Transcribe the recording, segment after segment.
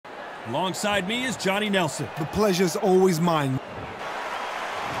Alongside me is Johnny Nelson. The pleasure's always mine.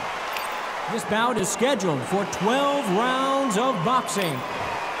 This bout is scheduled for 12 rounds of boxing.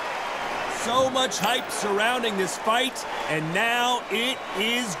 So much hype surrounding this fight, and now it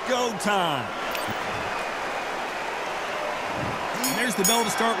is go time. And there's the bell to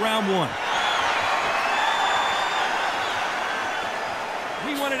start round one.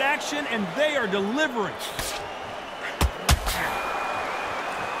 We wanted action, and they are delivering.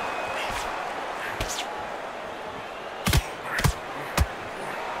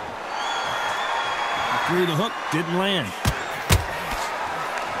 Through the hook, didn't land.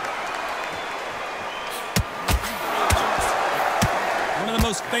 One of the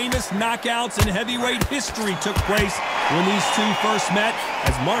most famous knockouts in heavyweight history took place when these two first met,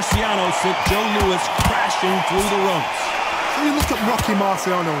 as Marciano sent Joe Louis crashing through the ropes. So you look at Rocky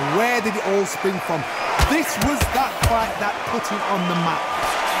Marciano, where did it all spring from? This was that fight that put him on the map.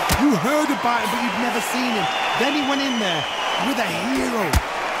 You heard about him, but you'd never seen him. Then he went in there with a hero.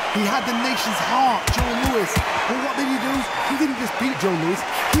 He had the nation's heart, Joe Louis. But what did he do? He didn't just beat Joe Louis,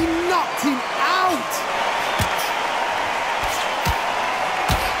 he knocked him out!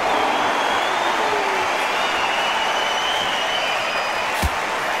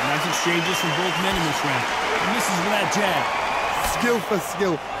 Nice exchanges from both men in this round. And misses with that jab. Skill for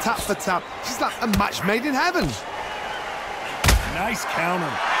skill, tap for tap. She's like a match made in heaven. Nice counter.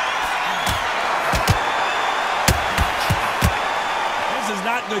 This is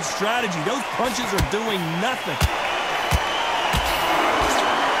not good strategy. Those punches are doing nothing.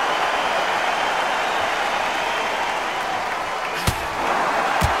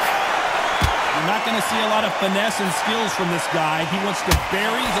 You're not going to see a lot of finesse and skills from this guy. He wants to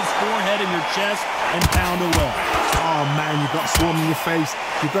bury his forehead in your chest and pound away. Oh man, you've got swarm in your face.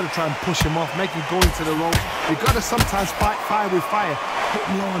 You've got to try and push him off, make him go into the rope. You've got to sometimes fight fire with fire. Hit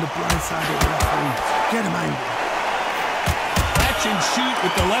him low on the blind side of the referee. Get him angry. And shoot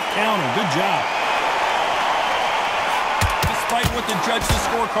with the left counter. Good job. Despite what the judges'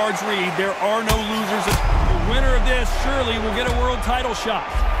 scorecards read, there are no losers. The winner of this surely will get a world title shot.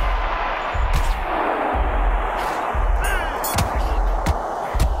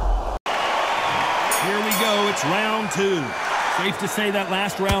 Here we go. It's round two. Safe to say that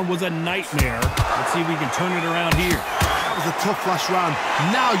last round was a nightmare. Let's see if we can turn it around here. That was a tough last round.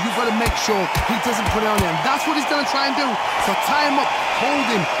 Now you've got to make sure he doesn't put it on him. That's what he's going to try and do. So tie him up, hold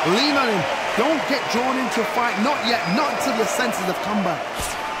him, lean on him. Don't get drawn into a fight. Not yet. Not until your senses have come back.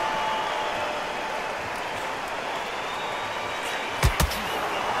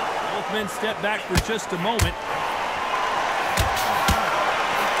 Both men step back for just a moment.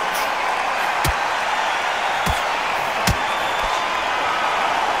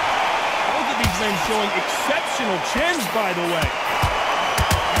 Showing exceptional chins, by the way.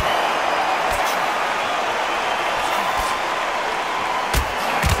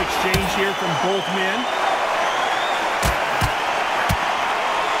 Nice exchange here from both men.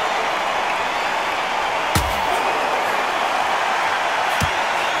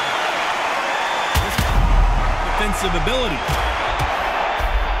 Defensive ability.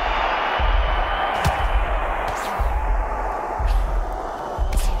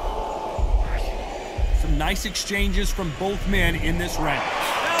 Nice exchanges from both men in this round.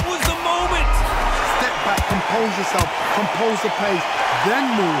 That was the moment! Step back, compose yourself, compose the pace, then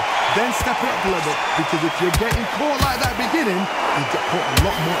move, then step it up a little bit. Because if you're getting caught like that beginning, you get caught a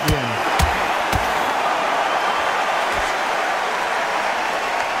lot more at the end.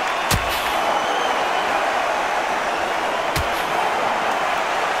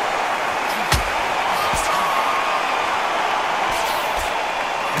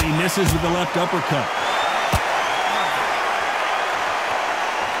 And he misses with the left uppercut.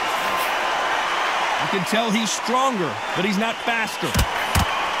 You can tell he's stronger, but he's not faster.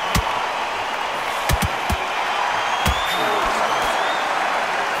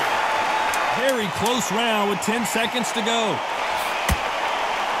 Very close round with 10 seconds to go.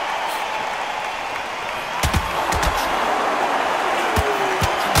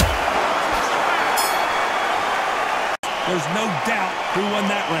 There's no doubt who won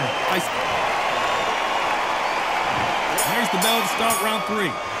that round. There's the bell to start round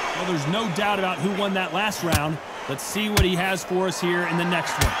three. Well, there's no doubt about who won that last round. Let's see what he has for us here in the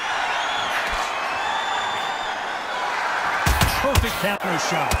next one. Perfect counter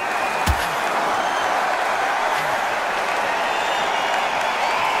shot.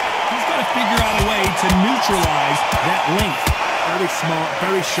 He's got to figure out a way to neutralize that length. Very smart,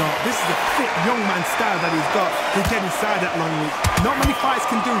 very sharp. This is a fit young man style that he's got to get inside that long reach. Not many fights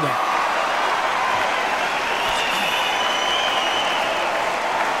can do that.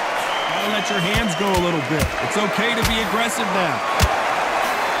 let your hands go a little bit. It's okay to be aggressive now.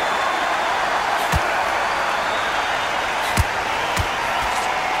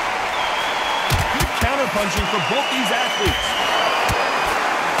 Good counter-punching for both these athletes.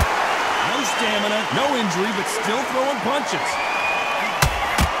 No stamina, no injury, but still throwing punches.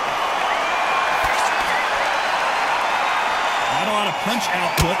 Not a lot of punch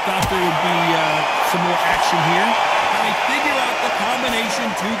output. Thought there would be some more action here. And they figure out the combination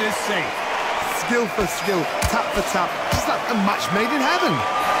to this safe. Skill for skill, tap for tap, just like a match made in heaven.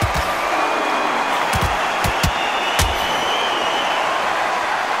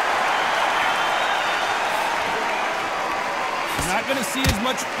 You're not going to see as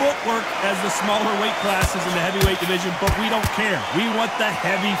much footwork as the smaller weight classes in the heavyweight division, but we don't care. We want the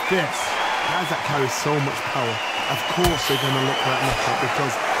heavy fists. Guys that carry so much power, of course they're going to look for that knockout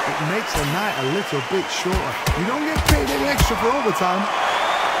because it makes the night a little bit shorter. You don't get paid any extra for overtime.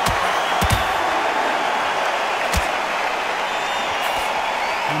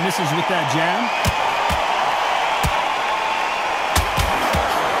 He misses with that jab.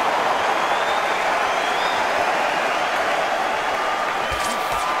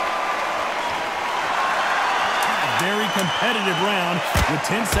 A very competitive round with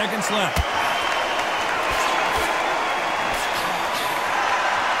 10 seconds left.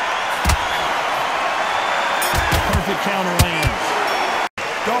 Perfect counter lands.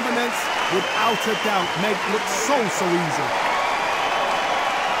 Dominance, without a doubt, made it look so easy.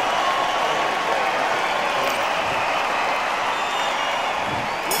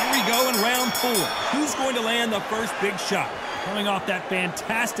 Go in round 4. Who's going to land the first big shot? Coming off that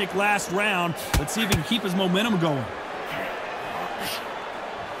fantastic last round, let's see if he can keep his momentum going.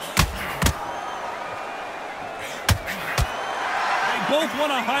 They both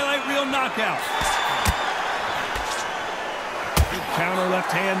want a highlight reel knockout. Good counter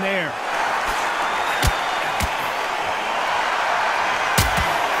left hand there.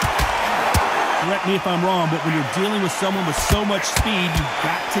 Correct me if I'm wrong, but when you're dealing with someone with so much speed, you've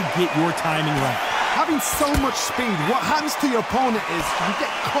got to get your timing right. Having so much speed, what happens to your opponent is you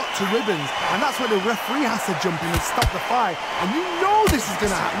get cut to ribbons, and that's where the referee has to jump in and stop the fight. And you know this is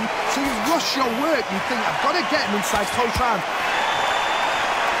going to happen, so you rush your work. You think, I've got to get him inside close round.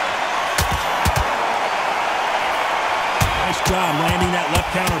 Nice job landing that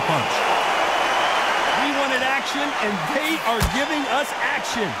left counter punch. We wanted action, and they are giving us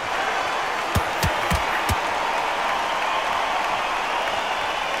action.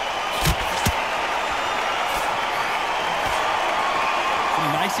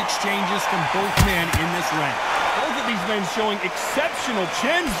 Nice exchanges from both men in this round. Both of these men showing exceptional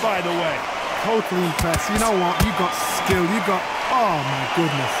chins, by the way. Totally impressed. You know what? You got skill. You got... Oh, my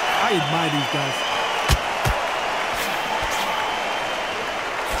goodness. I admire these guys.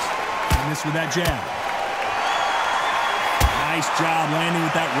 And this with that jab. Nice job landing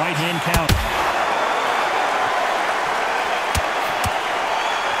with that right-hand counter.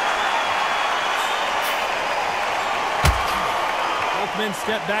 Men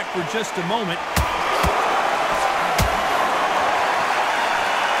step back for just a moment.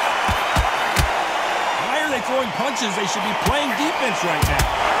 Why are they throwing punches? They should be playing defense right now.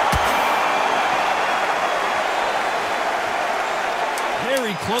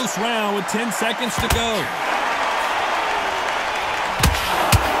 Very close round with 10 seconds to go.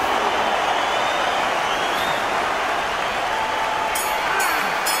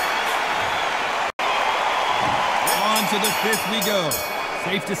 To the 5th we go.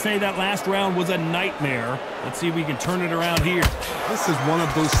 Safe to say that last round was a nightmare. Let's see if we can turn it around here. This is one of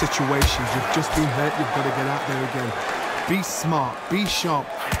those situations. You've just been hurt. You've got to get out there again. Be smart. Be sharp.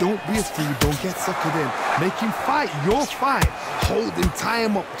 Don't be a fool. Don't get suckered in. Make him fight your fight. Hold him. Tie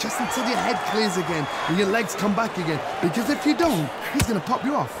him up just until your head clears again and your legs come back again. Because if you don't, he's going to pop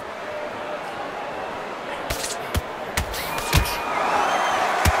you off.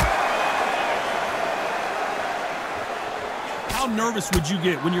 How nervous would you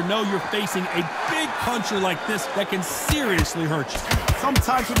get when you know you're facing a big puncher like this that can seriously hurt you?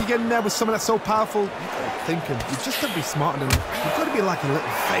 Sometimes when you get in there with someone that's so powerful, you've got to think him. You've just got to be smarter than him. You've got to be like a little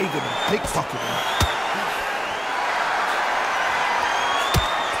Fagin and pickpocket him.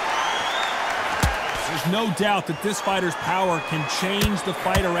 There's no doubt that this fighter's power can change the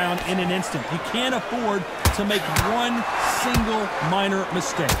fight around in an instant. You can't afford to make one single minor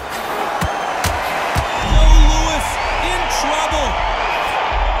mistake. Trouble.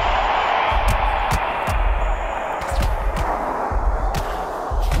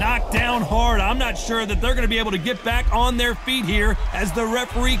 Knocked down hard. I'm not sure that they're going to be able to get back on their feet here as the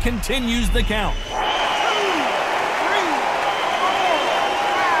referee continues the count.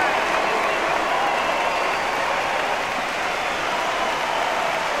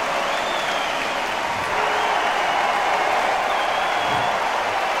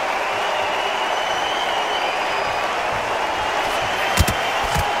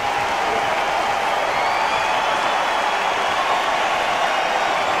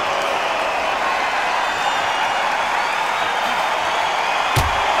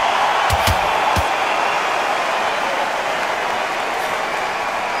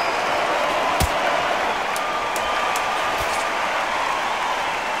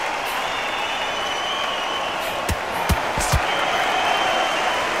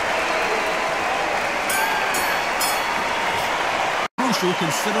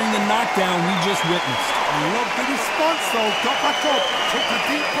 considering the knockdown we just witnessed. I love the response, though. Got back up, took a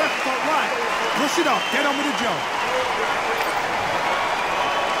deep breath, thought, right, brush it off, get on with the job.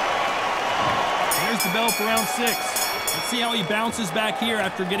 There's the bell for round 6. Let's see how he bounces back here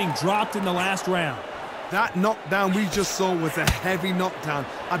after getting dropped in the last round. That knockdown we just saw was a heavy knockdown.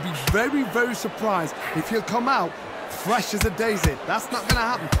 I'd be very, very surprised if he'll come out fresh as a daisy. That's not going to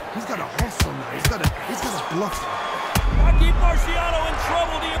happen. He's got a hustle now. He's got a bluff. I keep Marciano in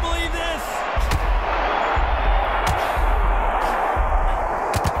trouble. Do you believe this?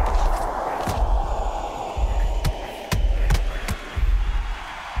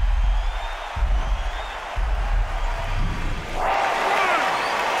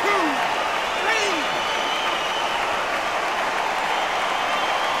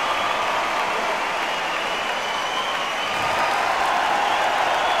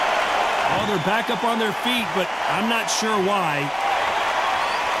 They're back up on their feet, but I'm not sure why.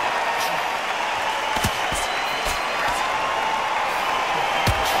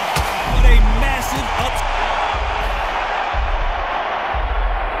 What a massive up.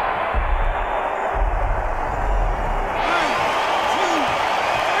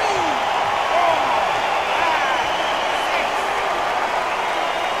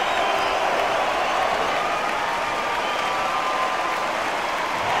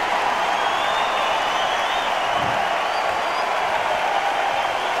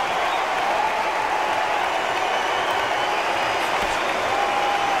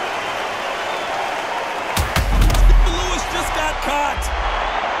 Caught.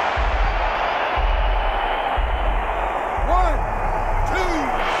 1, 2, 3,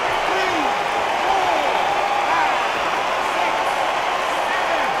 4, 5, 6,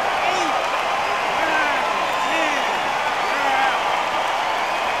 7, 8, 9, 10.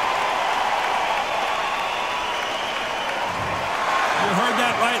 You heard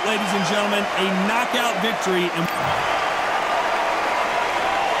that right, ladies and gentlemen. A knockout victory.